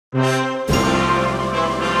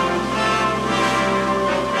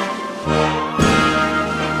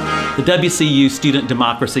The WCU Student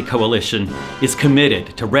Democracy Coalition is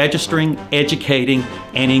committed to registering, educating,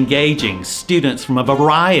 and engaging students from a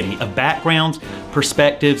variety of backgrounds,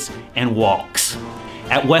 perspectives, and walks.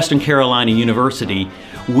 At Western Carolina University,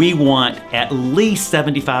 we want at least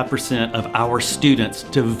 75% of our students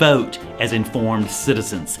to vote as informed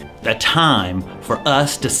citizens. The time for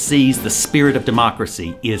us to seize the spirit of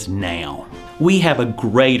democracy is now. We have a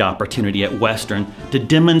great opportunity at Western to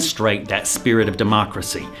demonstrate that spirit of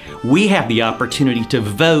democracy. We have the opportunity to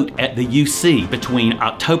vote at the UC between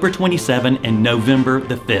October 27 and November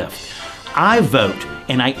the 5th. I vote,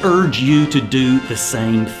 and I urge you to do the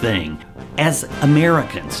same thing. As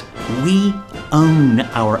Americans, we own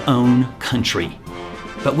our own country.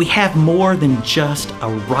 But we have more than just a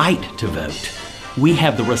right to vote. We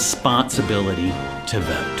have the responsibility to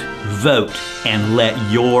vote. Vote and let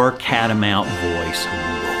your Catamount voice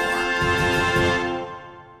roar.